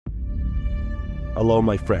Hello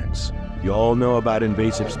my friends, you all know about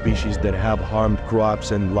invasive species that have harmed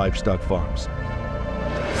crops and livestock farms.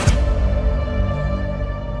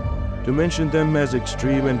 To mention them as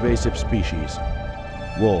extreme invasive species,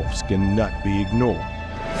 wolves cannot be ignored.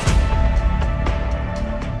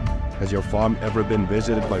 Has your farm ever been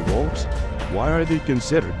visited by wolves? Why are they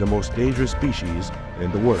considered the most dangerous species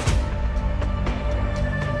in the world?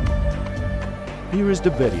 Here is the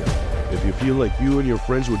video. If you feel like you and your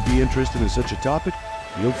friends would be interested in such a topic,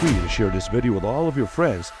 feel free to share this video with all of your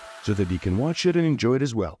friends so that they can watch it and enjoy it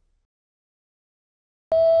as well.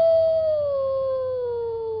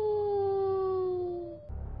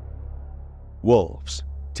 Wolves,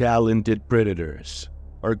 talented predators,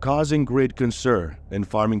 are causing great concern in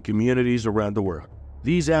farming communities around the world.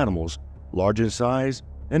 These animals, large in size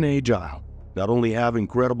and agile, not only have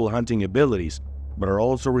incredible hunting abilities, but are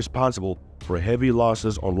also responsible for heavy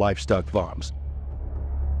losses on livestock farms.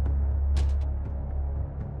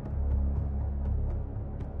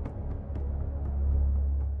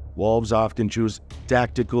 Wolves often choose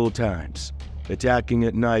tactical times, attacking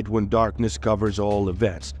at night when darkness covers all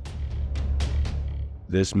events.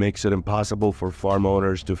 This makes it impossible for farm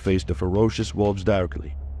owners to face the ferocious wolves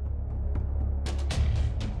directly.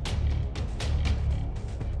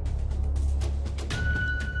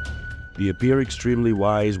 They appear extremely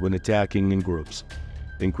wise when attacking in groups,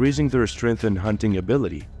 increasing their strength and hunting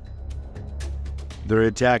ability. Their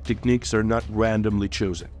attack techniques are not randomly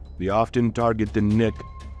chosen. They often target the neck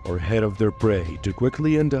or head of their prey to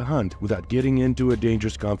quickly end a hunt without getting into a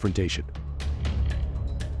dangerous confrontation.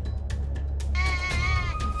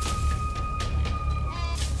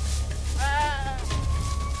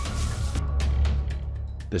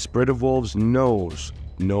 The spread of wolves knows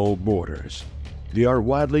no borders. They are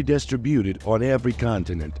widely distributed on every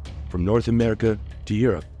continent, from North America to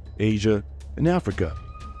Europe, Asia, and Africa.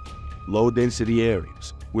 Low-density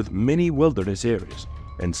areas with many wilderness areas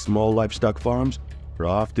and small livestock farms are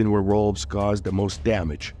often where wolves cause the most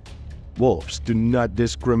damage. Wolves do not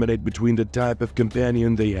discriminate between the type of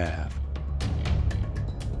companion they have.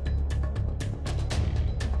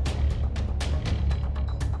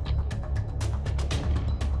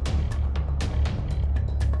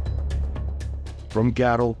 From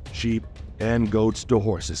cattle, sheep, and goats to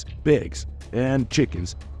horses, pigs, and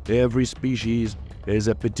chickens, every species is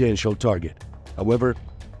a potential target. However,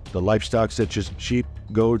 the livestock such as sheep,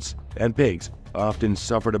 goats, and pigs often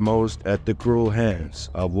suffer the most at the cruel hands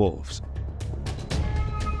of wolves.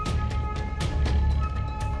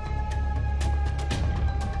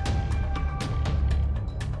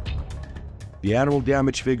 The animal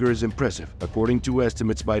damage figure is impressive, according to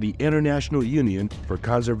estimates by the International Union for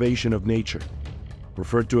Conservation of Nature.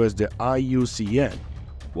 Referred to as the IUCN,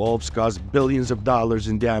 wolves cause billions of dollars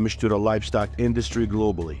in damage to the livestock industry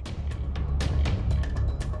globally.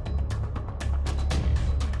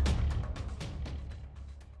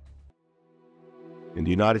 In the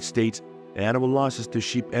United States, animal losses to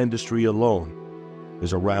sheep industry alone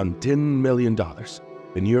is around $10 million.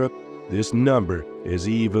 In Europe, this number is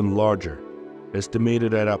even larger,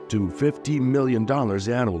 estimated at up to $50 million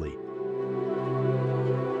annually.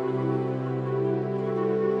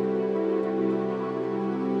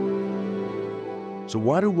 So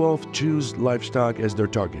why do wolves choose livestock as their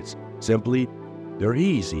targets? Simply, they're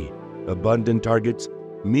easy, abundant targets,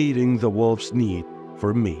 meeting the wolf's need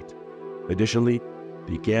for meat. Additionally,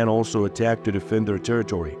 they can also attack to defend their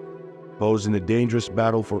territory, posing a dangerous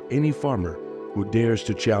battle for any farmer who dares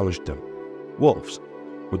to challenge them. Wolves,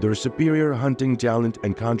 with their superior hunting talent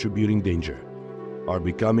and contributing danger, are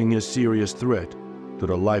becoming a serious threat to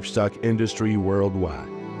the livestock industry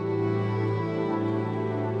worldwide.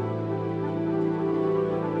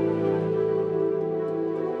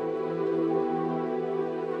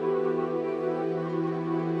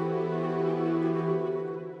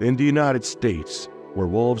 In the United States, where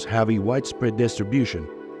wolves have a widespread distribution,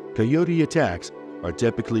 coyote attacks are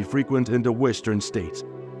typically frequent in the western states,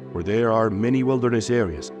 where there are many wilderness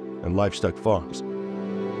areas and livestock farms.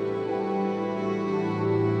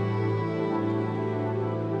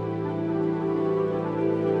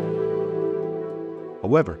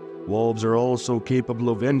 However, wolves are also capable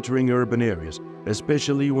of entering urban areas,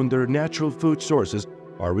 especially when their natural food sources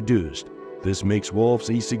are reduced. This makes wolves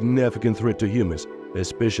a significant threat to humans,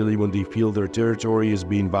 especially when they feel their territory is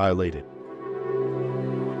being violated.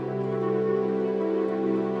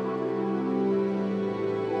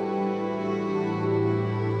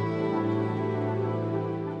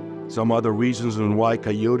 Some other reasons on why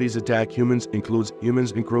coyotes attack humans includes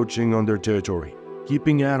humans encroaching on their territory,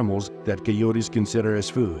 keeping animals that coyotes consider as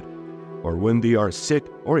food, or when they are sick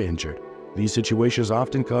or injured, These situations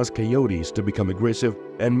often cause coyotes to become aggressive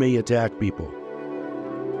and may attack people.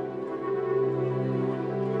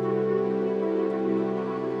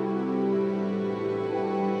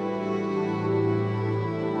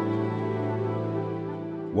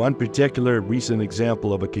 One particular recent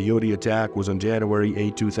example of a coyote attack was on January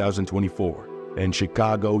 8, 2024, in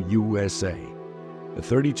Chicago, USA. A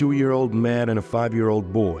 32-year-old man and a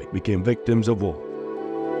 5-year-old boy became victims of wolves.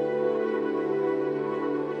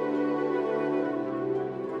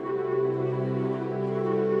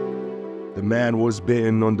 The man was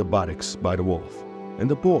bitten on the buttocks by the wolf, and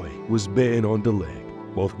the boy was bitten on the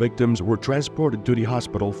leg. Both victims were transported to the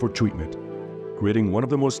hospital for treatment, creating one of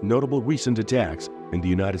the most notable recent attacks in the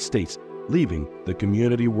United States, leaving the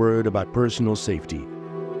community worried about personal safety.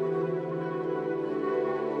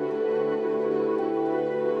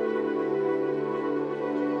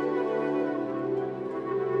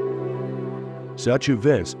 Such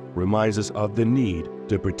events reminds us of the need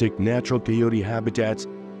to protect natural coyote habitats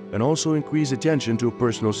and also increase attention to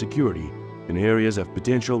personal security in areas of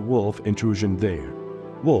potential wolf intrusion there.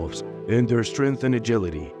 Wolves, in their strength and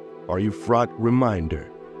agility, are a fraught reminder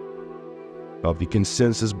of the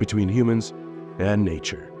consensus between humans and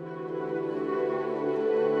nature.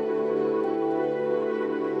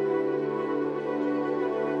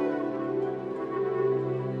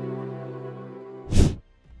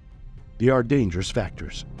 They are dangerous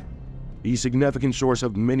factors, a significant source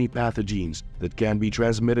of many pathogens that can be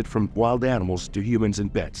transmitted from wild animals to humans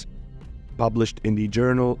and pets. Published in the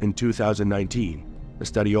journal in 2019, a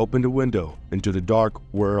study opened a window into the dark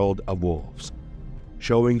world of wolves,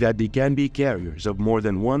 showing that they can be carriers of more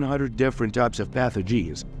than 100 different types of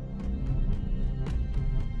pathogens.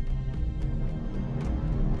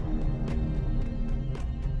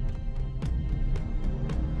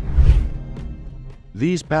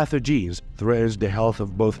 These pathogens threaten the health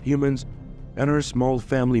of both humans and our small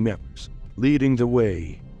family members. Leading the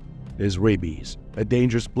way is rabies, a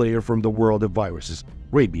dangerous player from the world of viruses.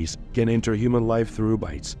 Rabies can enter human life through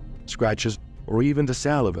bites, scratches, or even the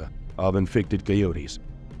saliva of infected coyotes.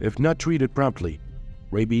 If not treated promptly,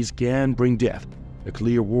 rabies can bring death, a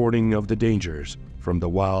clear warning of the dangers from the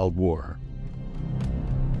wild boar.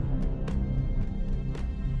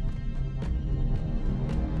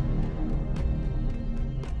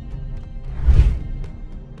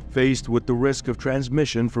 Faced with the risk of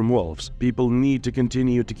transmission from wolves, people need to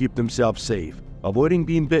continue to keep themselves safe. Avoiding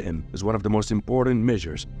being bitten is one of the most important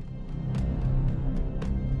measures.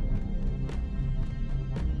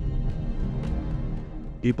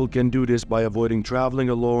 People can do this by avoiding traveling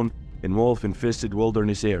alone in wolf-infested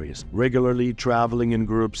wilderness areas, regularly traveling in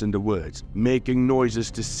groups in the woods, making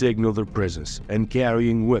noises to signal their presence, and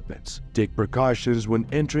carrying weapons. Take precautions when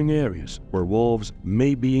entering areas where wolves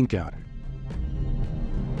may be encountered.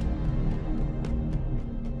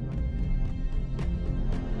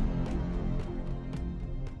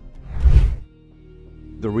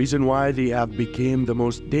 The reason why they have become the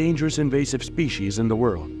most dangerous invasive species in the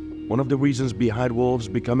world. One of the reasons behind wolves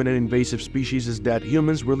becoming an invasive species is that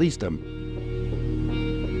humans release them.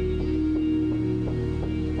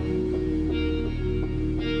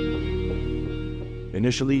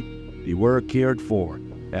 Initially, they were cared for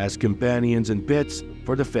as companions and pets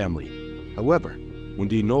for the family. However, when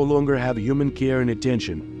they no longer have human care and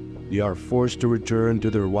attention, they are forced to return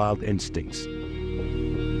to their wild instincts.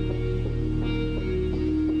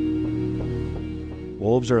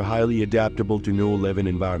 Wolves are highly adaptable to new living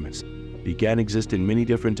environments. They can exist in many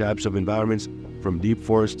different types of environments, from deep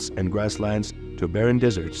forests and grasslands to barren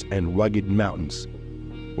deserts and rugged mountains.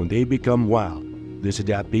 When they become wild, this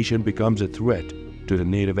adaptation becomes a threat to the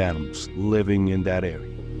native animals living in that area.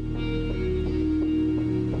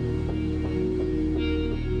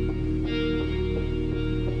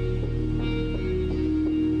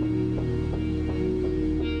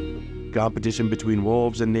 Competition between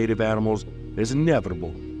wolves and native animals is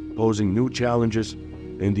inevitable, posing new challenges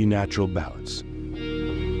in the natural balance.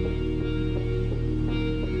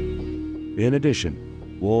 In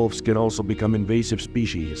addition, wolves can also become invasive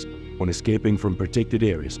species when escaping from protected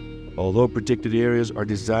areas. Although protected areas are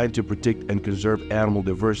designed to protect and conserve animal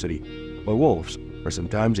diversity, but wolves are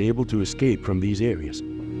sometimes able to escape from these areas.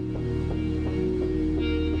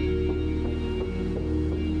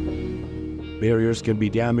 Barriers can be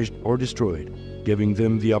damaged or destroyed, giving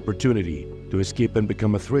them the opportunity to escape and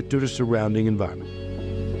become a threat to the surrounding environment.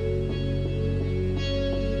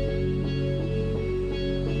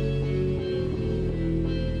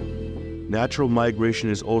 Natural migration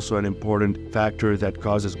is also an important factor that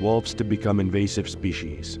causes wolves to become invasive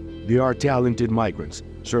species. They are talented migrants,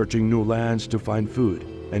 searching new lands to find food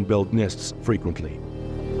and build nests frequently.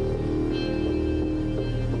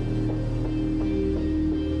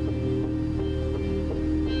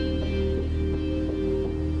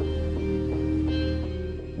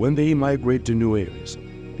 When they migrate to new areas,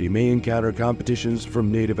 they may encounter competitions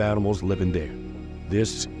from native animals living there.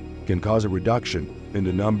 This can cause a reduction in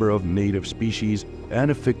the number of native species and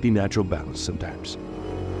affect the natural balance sometimes.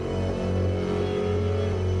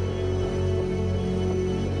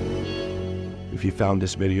 If you found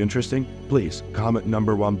this video interesting, please comment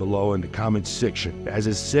number 1 below in the comment section as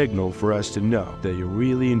a signal for us to know that you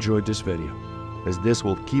really enjoyed this video, as this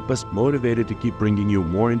will keep us motivated to keep bringing you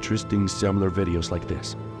more interesting similar videos like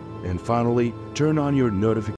this. And finally, turn on your notifications